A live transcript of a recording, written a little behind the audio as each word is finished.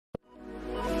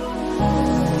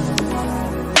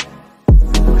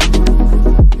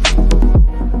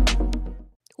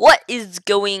What is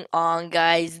going on,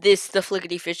 guys? This is the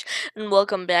Flickety Fish, and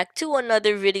welcome back to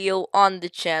another video on the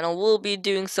channel. We'll be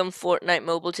doing some Fortnite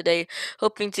Mobile today,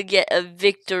 hoping to get a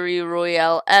victory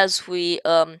royale as we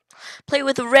play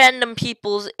with random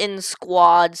peoples in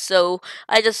squad. So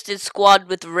I just did squad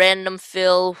with random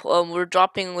Phil. We're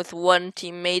dropping with one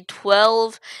teammate,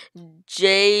 12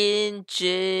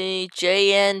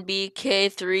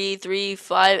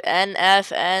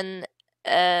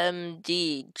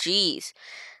 JNBK335NFNMD. Jeez.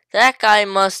 That guy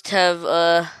must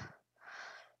have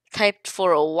typed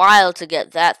for a while to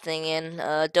get that thing in.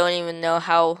 Don't even know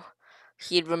how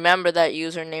he'd remember that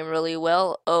username really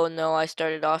well. Oh no, I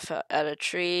started off at a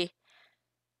tree.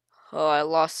 Oh, I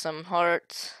lost some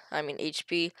hearts. I mean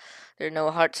HP. There are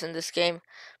no hearts in this game.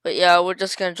 But yeah, we're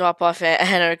just gonna drop off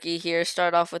Anarchy here.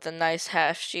 Start off with a nice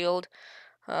half shield.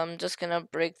 I'm just gonna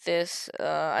break this.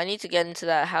 I need to get into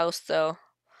that house though.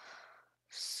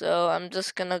 So I'm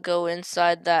just gonna go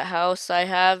inside that house. I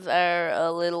have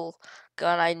a little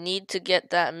gun. I need to get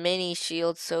that mini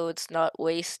shield so it's not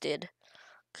wasted.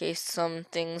 Okay, some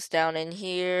things down in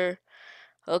here.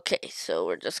 Okay, so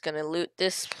we're just gonna loot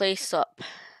this place up.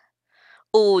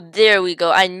 Oh, there we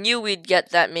go. I knew we'd get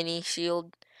that mini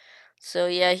shield. So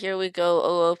yeah, here we go.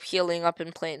 Oh, healing up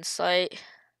in plain sight.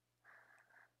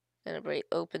 Gonna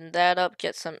open that up,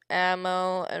 get some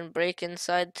ammo, and break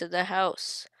inside to the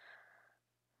house.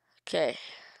 Okay.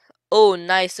 Oh,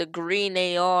 nice, a green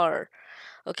AR.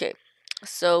 Okay,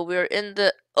 so we're in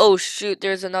the... Oh, shoot,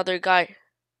 there's another guy.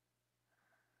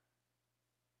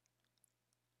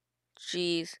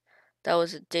 Jeez, that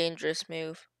was a dangerous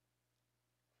move.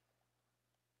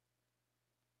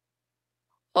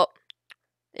 Oh,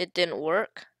 it didn't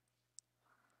work.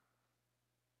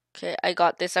 Okay, I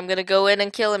got this. I'm gonna go in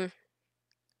and kill him.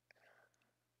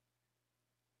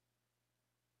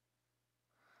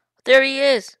 There he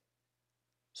is.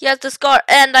 He has the scar,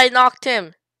 and I knocked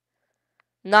him.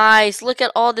 Nice. Look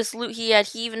at all this loot he had.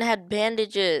 He even had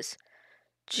bandages.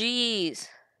 Jeez.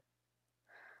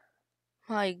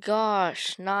 My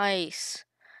gosh, nice.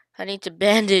 I need to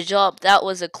bandage up. That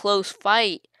was a close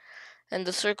fight. And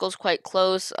the circle's quite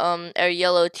close. Our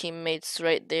yellow teammate's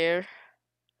right there.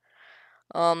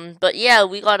 But yeah,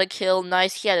 we got a kill.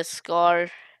 Nice. He had a scar.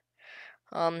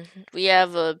 We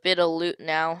have a bit of loot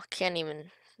now. Can't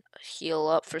even heal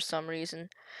up for some reason.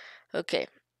 Okay.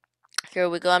 Here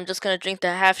we go. I'm just gonna drink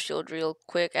the half shield real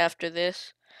quick after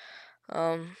this.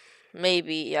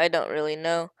 Maybe. I don't really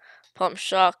know. Pump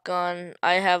shotgun.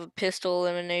 I have pistol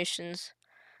eliminations.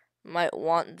 Might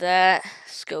want that.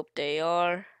 Scoped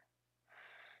AR.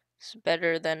 It's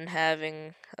better than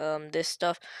having this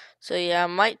stuff. So yeah, I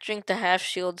might drink the half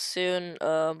shield soon.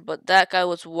 But that guy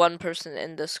was one person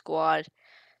in the squad.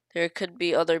 There could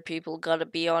be other people. Gotta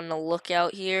be on the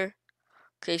lookout here.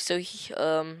 Okay, so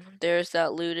there's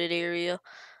that looted area.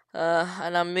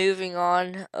 And I'm moving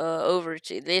on over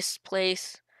to this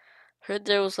place. Heard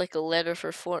there was like a letter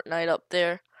for Fortnite up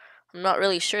there. I'm not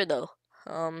really sure though.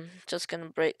 Just gonna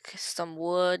break some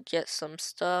wood, get some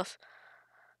stuff.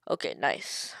 Okay,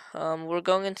 nice. We're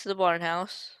going into the barn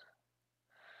house.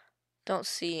 Don't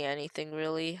see anything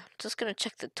really. I'm just gonna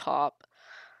check the top.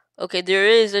 Okay, there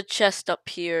is a chest up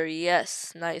here.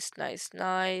 Yes, nice, nice,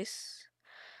 nice.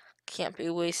 Can't be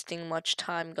wasting much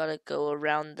time. Gotta go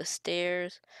around the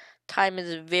stairs. Time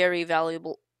is very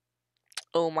valuable.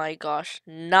 Oh my gosh,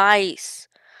 nice.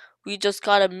 We just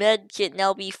got a med kit.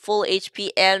 Now be full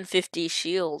HP and 50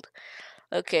 shield.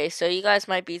 Okay, so you guys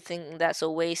might be thinking that's a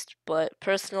waste, but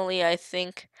personally I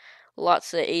think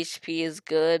lots of HP is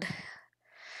good.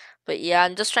 But yeah,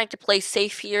 I'm just trying to play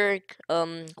safe here.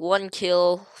 One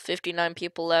kill, 59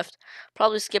 people left.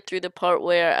 Probably skip through the part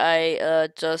where I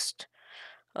just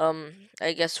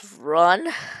I guess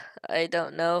run. I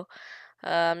don't know.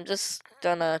 I'm just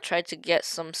gonna try to get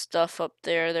some stuff up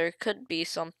there. There could be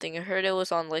something. I heard it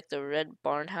was on like the red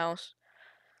barn house.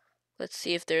 Let's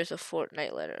see if there's a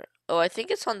Fortnite letter. Oh, I think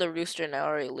it's on the rooster and I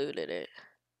already looted it.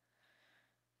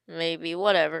 Maybe,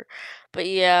 whatever. But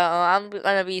yeah, I'm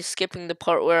gonna be skipping the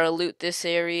part where I loot this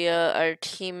area. Our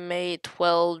teammate,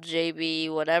 12JB,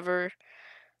 whatever.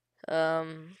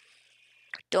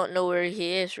 Don't know where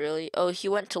he is really. Oh, he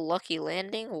went to Lucky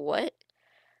Landing? What?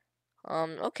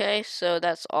 Okay, so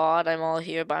that's odd. I'm all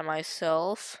here by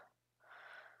myself.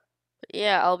 But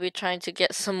yeah, I'll be trying to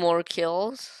get some more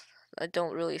kills. I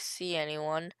don't really see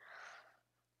anyone.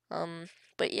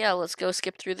 But yeah, let's go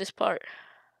skip through this part.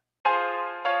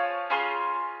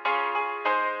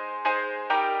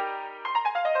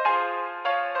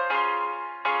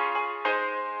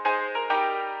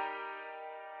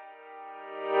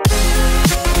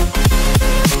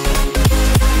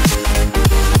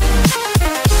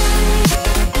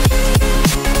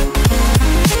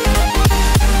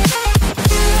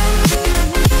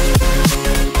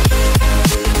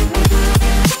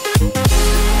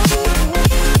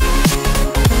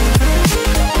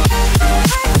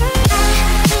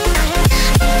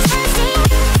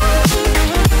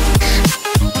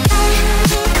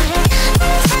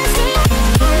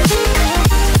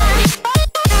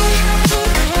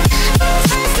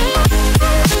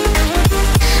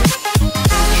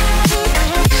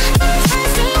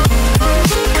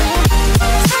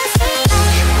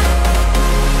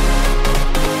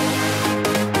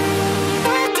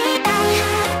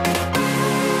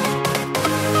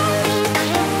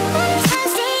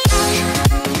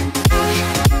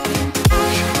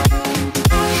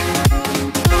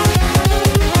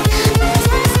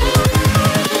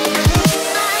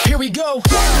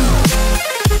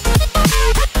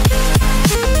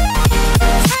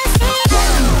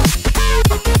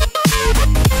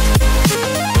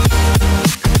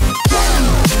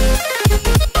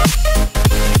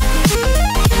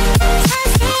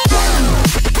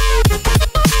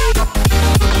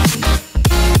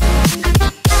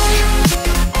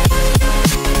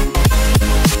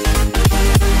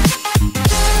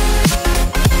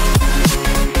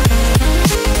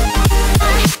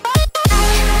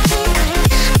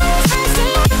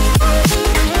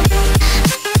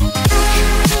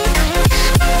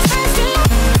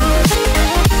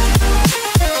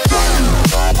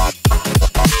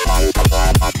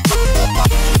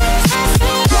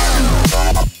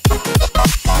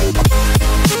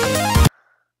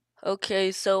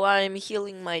 Okay, so I'm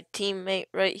healing my teammate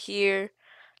right here.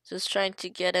 Just trying to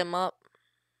get him up.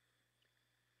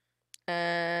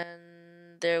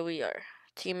 And there we are.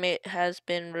 Teammate has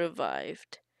been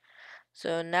revived.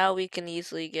 So now we can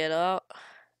easily get up.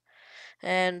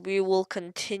 And we will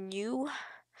continue.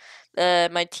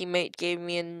 My teammate gave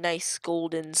me a nice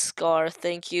golden scar.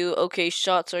 Thank you. Okay,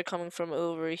 shots are coming from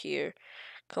over here.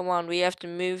 Come on, we have to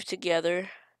move together.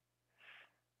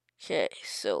 Okay,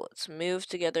 so let's move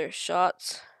together.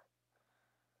 Shots.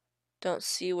 Don't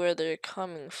see where they're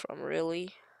coming from,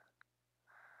 really.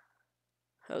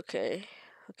 Okay,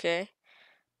 okay.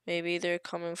 Maybe they're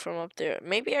coming from up there.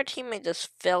 Maybe our teammate just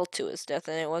fell to his death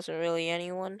and it wasn't really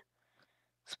anyone.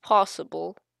 It's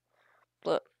possible.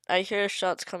 But I hear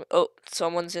shots coming. Oh,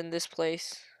 someone's in this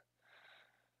place.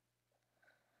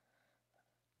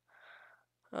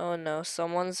 Oh no,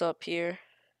 someone's up here.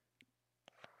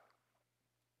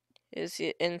 Is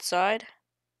he inside?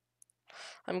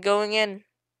 I'm going in.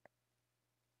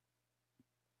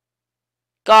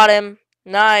 Got him.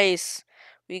 Nice.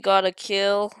 We got a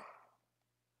kill.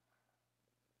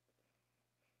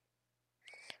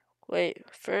 Wait,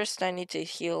 first I need to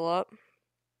heal up.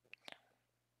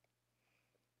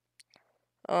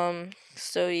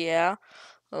 So yeah.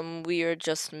 We are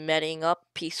just meting up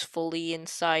peacefully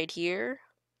inside here.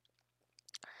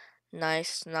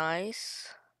 Nice, nice.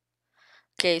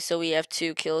 Okay, so we have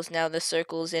 2 kills. Now the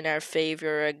circle's in our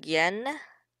favor again.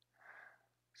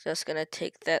 Just gonna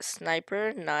take that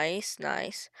sniper. Nice,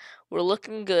 nice. We're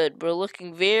looking good. We're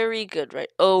looking very good, right?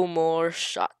 Oh, more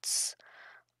shots.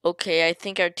 Okay, I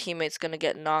think our teammate's gonna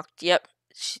get knocked. Yep,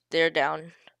 they're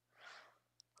down.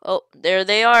 Oh, there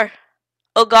they are.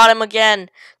 Oh, got him again.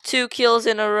 2 kills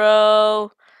in a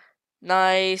row.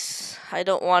 Nice. I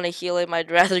don't want to heal him.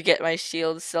 I'd rather get my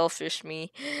shield. Selfish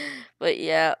me. But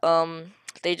yeah,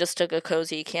 they just took a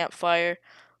cozy campfire.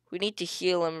 We need to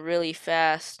heal him really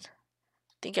fast.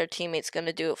 I think our teammate's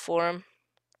gonna do it for him.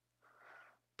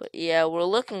 But yeah, we're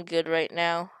looking good right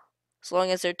now. As long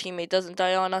as their teammate doesn't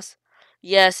die on us.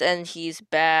 Yes, and he's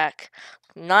back.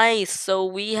 Nice. So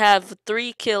we have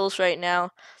 3 kills right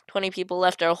now. 20 people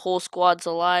left. Our whole squad's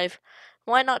alive.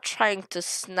 Why not trying to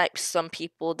snipe some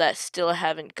people that still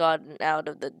haven't gotten out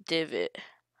of the divot?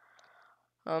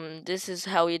 This is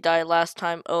how we died last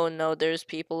time. Oh no, there's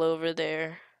people over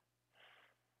there.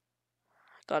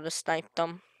 Gotta snipe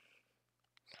them.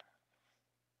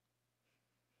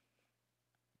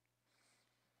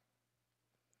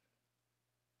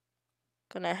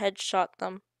 Gonna headshot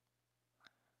them.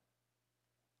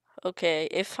 Okay,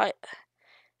 if I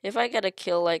get a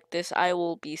kill like this, I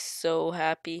will be so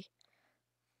happy.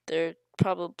 They're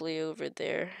probably over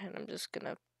there, and I'm just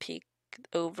gonna peek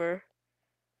over.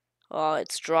 Oh,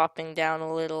 it's dropping down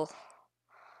a little.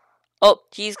 Oh,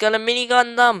 he's gonna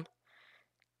minigun them.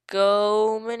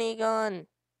 Go minigun.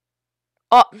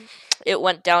 Oh, it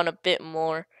went down a bit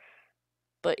more.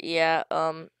 But yeah,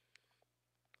 oh,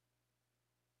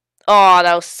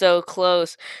 that was so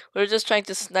close. We are just trying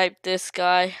to snipe this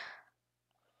guy.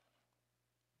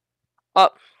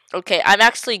 Oh, okay, I'm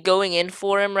actually going in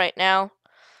for him right now.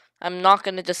 I'm not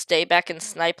gonna just stay back and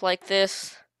snipe like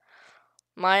this.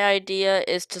 My idea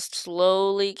is to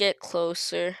slowly get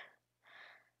closer.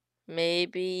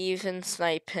 Maybe even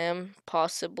snipe him.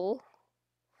 Possible.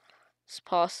 It's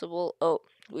possible. Oh,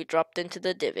 we dropped into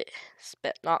the divot.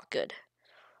 Spet not good.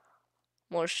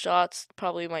 More shots.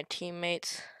 Probably my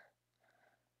teammates.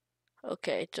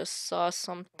 Okay, just saw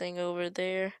something over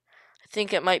there. I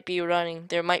think it might be running.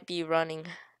 There might be running.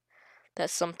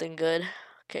 That's something good.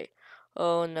 Okay.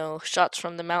 Oh no. Shots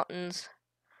from the mountains.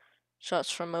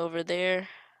 Shots from over there.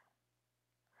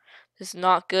 This is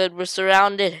not good. We're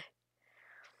surrounded.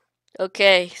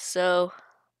 Okay, so.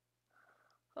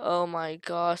 Oh my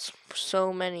gosh.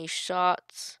 So many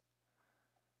shots.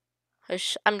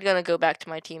 I'm gonna go back to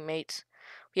my teammates.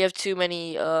 We have too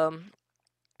many,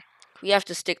 we have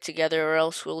to stick together or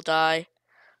else we'll die.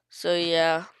 So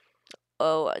yeah.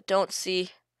 Oh, I don't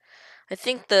see. I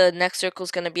think the next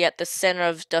circle's gonna be at the center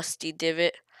of Dusty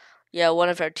Divot. Yeah, one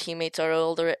of our teammates are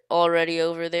already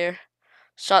over there.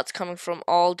 Shots coming from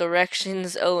all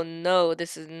directions. Oh no,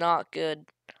 this is not good.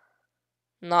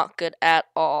 Not good at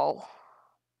all.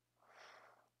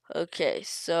 Okay,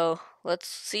 so let's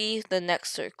see the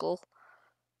next circle.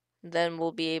 Then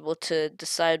we'll be able to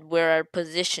decide where our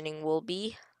positioning will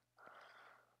be.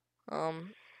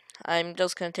 I'm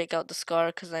just gonna take out the scar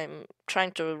because I'm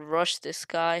trying to rush this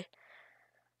guy.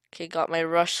 Okay, got my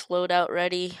rush loadout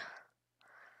ready.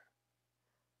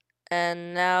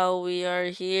 And now we are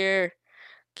here,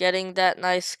 getting that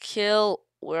nice kill.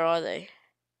 Where are they?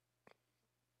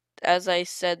 As I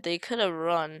said, they could have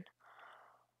run.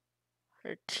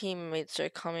 Her teammates are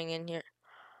coming in here.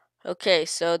 Okay,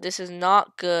 so this is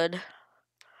not good.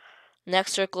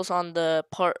 Next circle's on the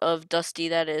part of Dusty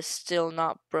that is still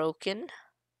not broken.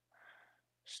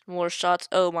 More shots.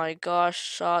 Oh my gosh.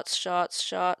 Shots, shots,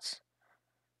 shots.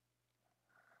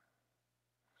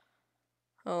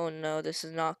 Oh no, this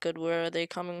is not good. Where are they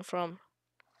coming from?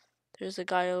 There's a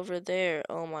guy over there.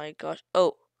 Oh my gosh.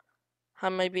 Oh, how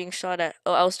am I being shot at?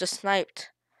 Oh, I was just sniped.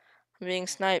 I'm being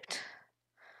sniped.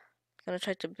 Gonna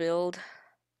try to build.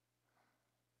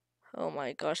 Oh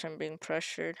my gosh, I'm being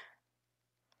pressured.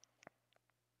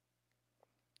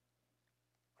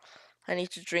 I need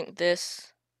to drink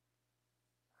this.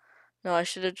 No, I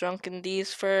should have drunken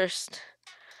these first.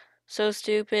 So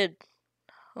stupid.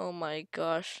 Oh my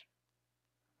gosh.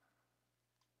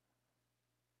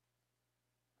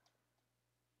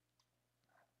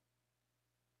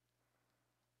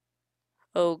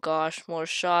 Oh gosh, more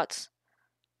shots.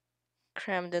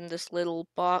 Crammed in this little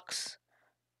box.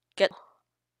 Get.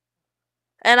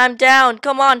 And I'm down.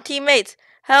 Come on, teammates.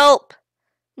 Help.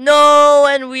 No,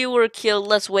 and we were killed.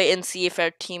 Let's wait and see if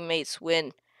our teammates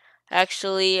win.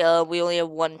 Actually, we only have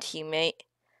one teammate.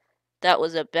 That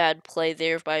was a bad play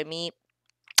there by me.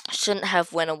 Shouldn't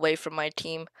have went away from my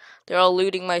team. They're all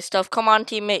looting my stuff. Come on,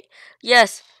 teammate.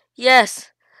 Yes,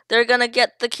 yes. They're gonna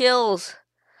get the kills.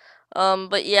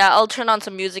 But yeah, I'll turn on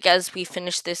some music as we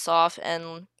finish this off,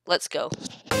 and let's go.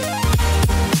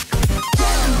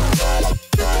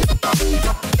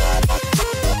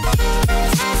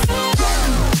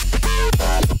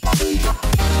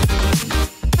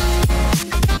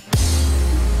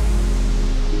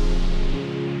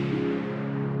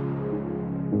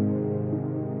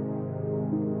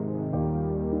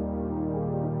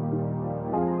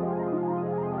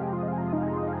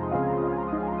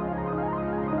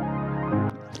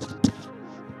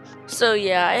 So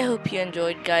yeah, I hope you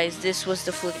enjoyed, guys. This was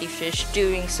the Flicky Fish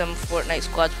doing some Fortnite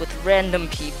squads with random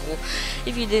people.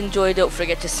 If you did enjoy, don't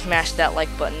forget to smash that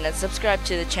like button and subscribe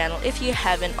to the channel if you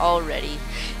haven't already.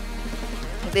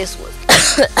 This was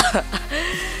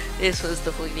this was the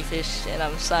Flicky Fish, and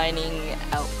I'm signing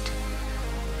out.